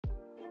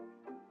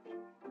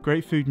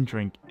Great food and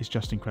drink is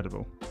just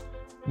incredible.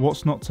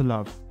 What's not to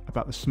love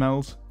about the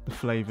smells, the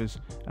flavours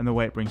and the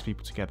way it brings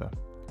people together?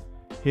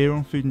 Here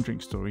on Food and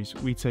Drink Stories,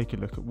 we take a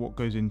look at what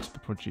goes into the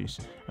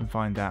produce and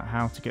find out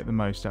how to get the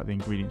most out of the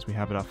ingredients we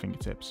have at our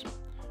fingertips.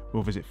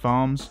 We'll visit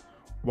farms,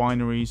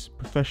 wineries,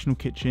 professional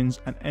kitchens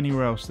and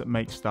anywhere else that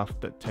makes stuff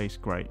that tastes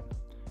great.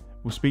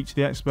 We'll speak to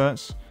the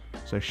experts,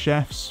 so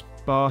chefs,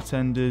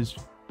 bartenders,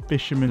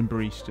 fishermen and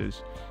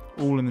baristas,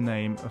 all in the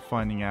name of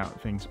finding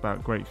out things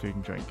about great food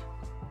and drink.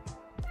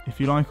 If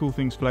you like all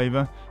things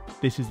flavour,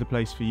 this is the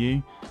place for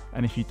you,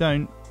 and if you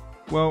don't,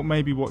 well,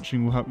 maybe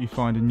watching will help you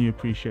find a new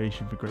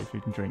appreciation for great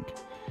food and drink.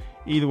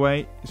 Either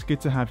way, it's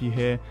good to have you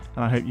here,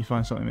 and I hope you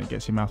find something that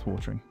gets your mouth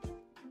watering.